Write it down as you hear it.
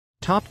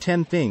Top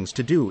 10 Things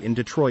to Do in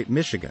Detroit,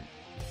 Michigan.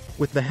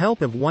 With the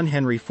help of one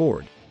Henry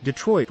Ford,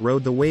 Detroit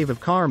rode the wave of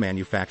car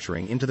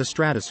manufacturing into the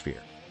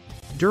stratosphere.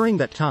 During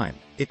that time,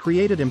 it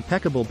created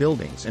impeccable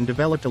buildings and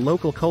developed a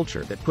local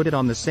culture that put it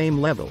on the same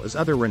level as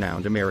other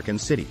renowned American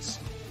cities.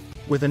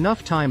 With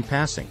enough time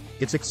passing,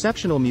 its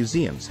exceptional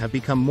museums have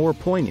become more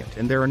poignant,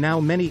 and there are now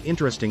many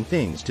interesting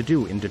things to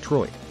do in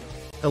Detroit.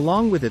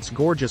 Along with its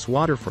gorgeous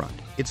waterfront,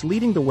 it's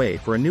leading the way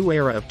for a new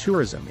era of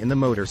tourism in the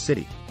Motor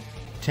City.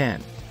 10.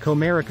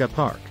 Comerica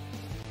Park.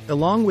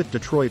 Along with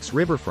Detroit's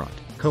riverfront,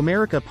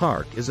 Comerica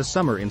Park is a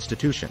summer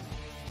institution.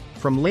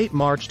 From late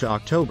March to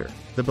October,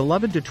 the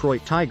beloved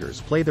Detroit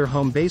Tigers play their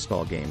home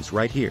baseball games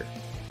right here.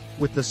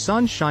 With the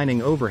sun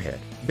shining overhead,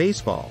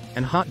 baseball,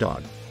 and hot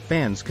dog,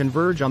 fans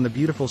converge on the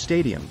beautiful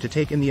stadium to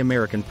take in the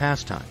American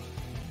pastime.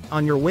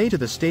 On your way to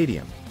the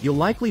stadium, you'll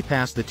likely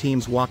pass the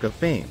team's Walk of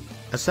Fame,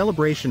 a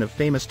celebration of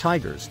famous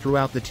Tigers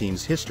throughout the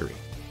team's history.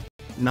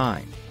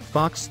 9.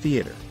 Fox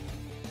Theater.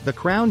 The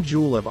crown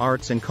jewel of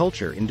arts and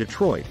culture in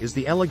Detroit is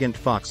the elegant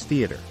Fox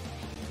Theater.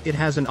 It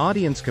has an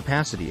audience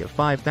capacity of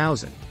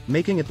 5,000,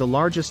 making it the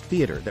largest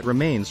theater that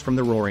remains from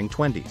the Roaring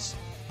Twenties.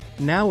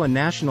 Now a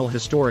National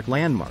Historic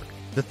Landmark,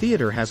 the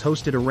theater has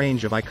hosted a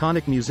range of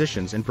iconic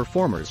musicians and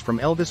performers from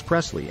Elvis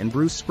Presley and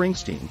Bruce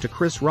Springsteen to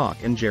Chris Rock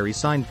and Jerry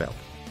Seinfeld.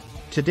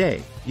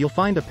 Today, you'll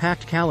find a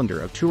packed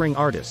calendar of touring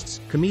artists,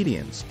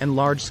 comedians, and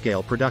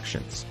large-scale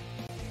productions.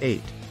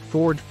 8.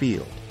 Ford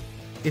Field.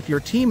 If your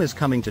team is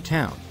coming to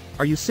town,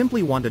 or you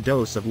simply want a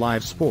dose of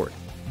live sport,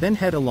 then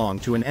head along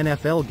to an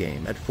NFL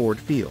game at Ford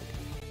Field.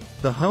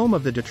 The home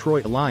of the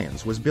Detroit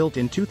Lions was built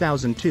in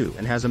 2002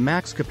 and has a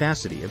max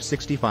capacity of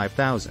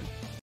 65,000.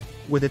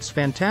 With its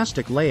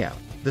fantastic layout,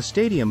 the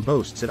stadium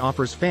boasts it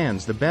offers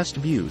fans the best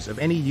views of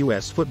any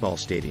U.S. football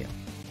stadium.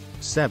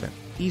 7.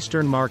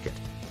 Eastern Market.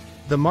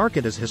 The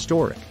market is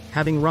historic,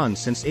 having run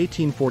since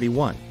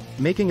 1841,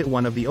 making it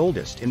one of the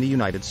oldest in the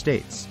United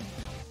States.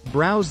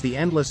 Browse the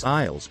endless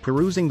aisles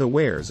perusing the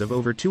wares of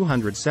over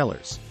 200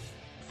 sellers.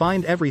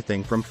 Find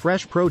everything from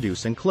fresh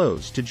produce and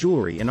clothes to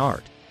jewelry and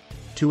art.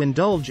 To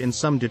indulge in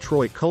some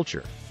Detroit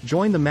culture,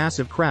 join the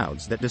massive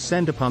crowds that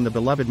descend upon the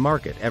beloved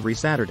market every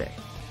Saturday.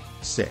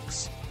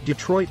 6.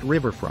 Detroit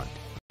Riverfront.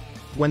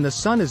 When the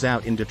sun is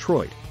out in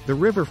Detroit, the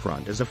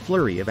riverfront is a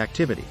flurry of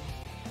activity.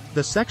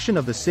 The section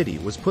of the city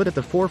was put at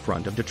the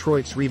forefront of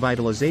Detroit's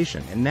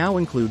revitalization and now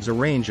includes a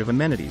range of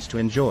amenities to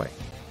enjoy.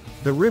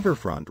 The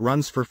riverfront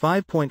runs for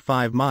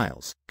 5.5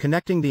 miles,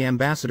 connecting the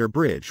Ambassador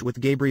Bridge with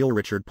Gabriel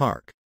Richard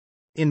Park.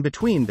 In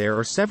between there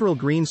are several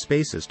green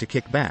spaces to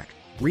kick back,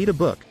 read a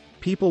book,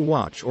 people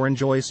watch, or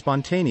enjoy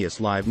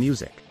spontaneous live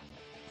music.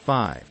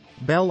 5.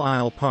 Belle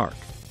Isle Park.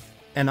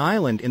 An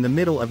island in the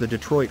middle of the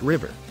Detroit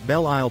River,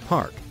 Belle Isle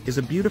Park is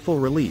a beautiful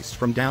release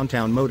from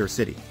downtown Motor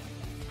City.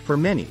 For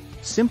many,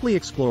 simply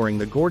exploring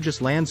the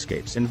gorgeous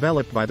landscapes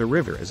enveloped by the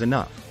river is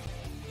enough.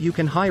 You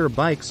can hire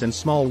bikes and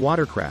small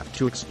watercraft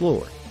to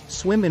explore,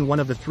 swim in one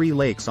of the 3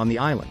 lakes on the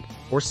island,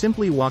 or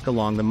simply walk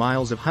along the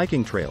miles of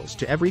hiking trails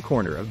to every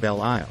corner of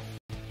Belle Isle.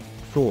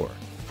 4.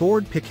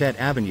 Ford Piquette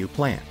Avenue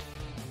Plant.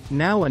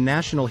 Now a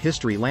National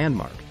History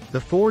Landmark,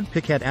 the Ford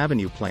Piquette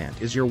Avenue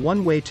plant is your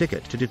one-way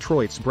ticket to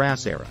Detroit's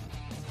brass era.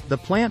 The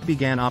plant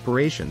began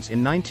operations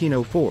in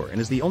 1904 and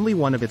is the only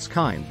one of its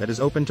kind that is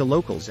open to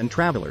locals and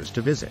travelers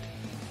to visit.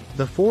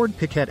 The Ford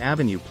Piquette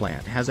Avenue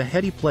plant has a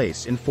heady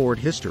place in Ford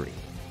history.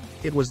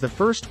 It was the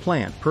first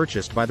plant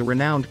purchased by the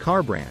renowned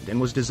car brand and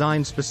was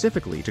designed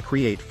specifically to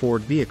create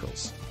Ford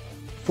vehicles.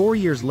 4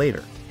 years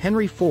later,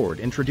 Henry Ford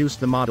introduced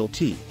the Model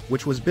T,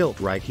 which was built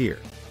right here.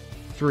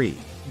 3.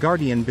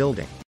 Guardian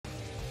Building.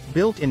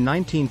 Built in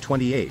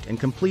 1928 and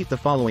complete the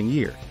following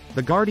year,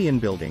 the Guardian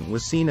Building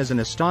was seen as an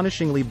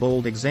astonishingly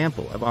bold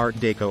example of Art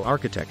Deco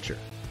architecture.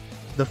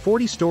 The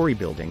 40-story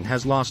building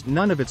has lost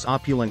none of its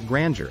opulent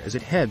grandeur as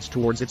it heads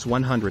towards its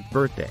 100th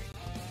birthday.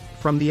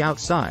 From the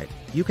outside,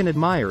 you can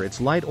admire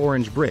its light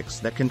orange bricks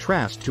that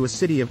contrast to a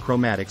city of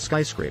chromatic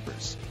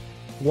skyscrapers.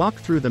 Walk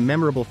through the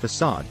memorable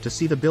facade to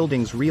see the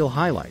building's real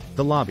highlight,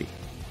 the lobby.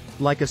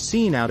 Like a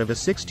scene out of a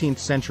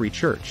 16th-century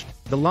church,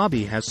 the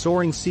lobby has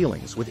soaring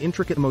ceilings with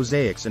intricate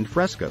mosaics and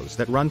frescoes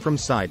that run from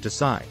side to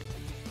side.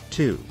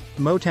 2.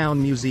 Motown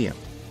Museum.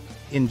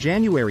 In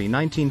January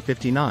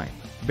 1959,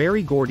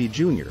 Berry Gordy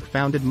Jr.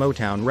 founded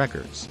Motown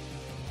Records.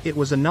 It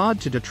was a nod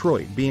to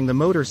Detroit being the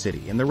Motor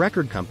City, and the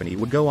record company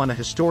would go on a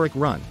historic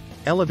run,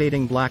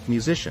 elevating black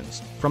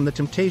musicians, from the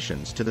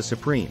Temptations to the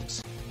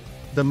Supremes.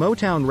 The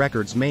Motown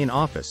Records main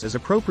office is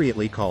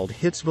appropriately called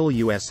Hitsville,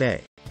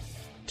 USA.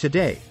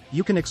 Today,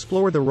 you can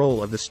explore the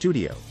role of the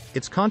studio,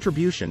 its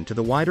contribution to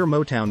the wider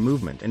Motown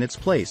movement, and its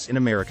place in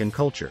American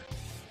culture.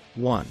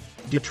 1.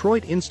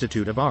 Detroit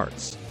Institute of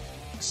Arts.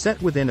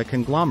 Set within a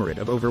conglomerate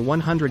of over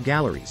 100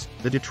 galleries,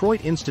 the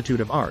Detroit Institute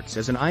of Arts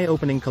is an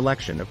eye-opening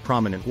collection of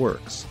prominent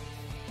works.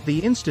 The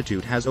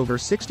Institute has over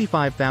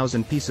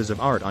 65,000 pieces of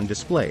art on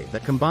display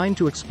that combine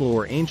to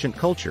explore ancient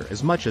culture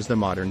as much as the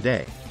modern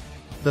day.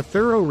 The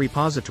thorough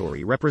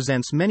repository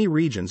represents many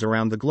regions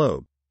around the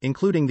globe,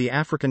 including the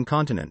African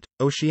continent,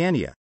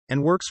 Oceania,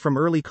 and works from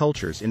early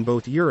cultures in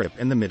both Europe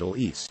and the Middle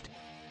East.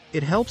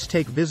 It helps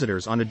take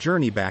visitors on a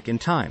journey back in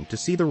time to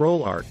see the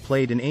role art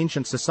played in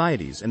ancient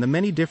societies and the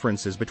many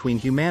differences between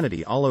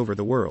humanity all over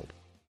the world.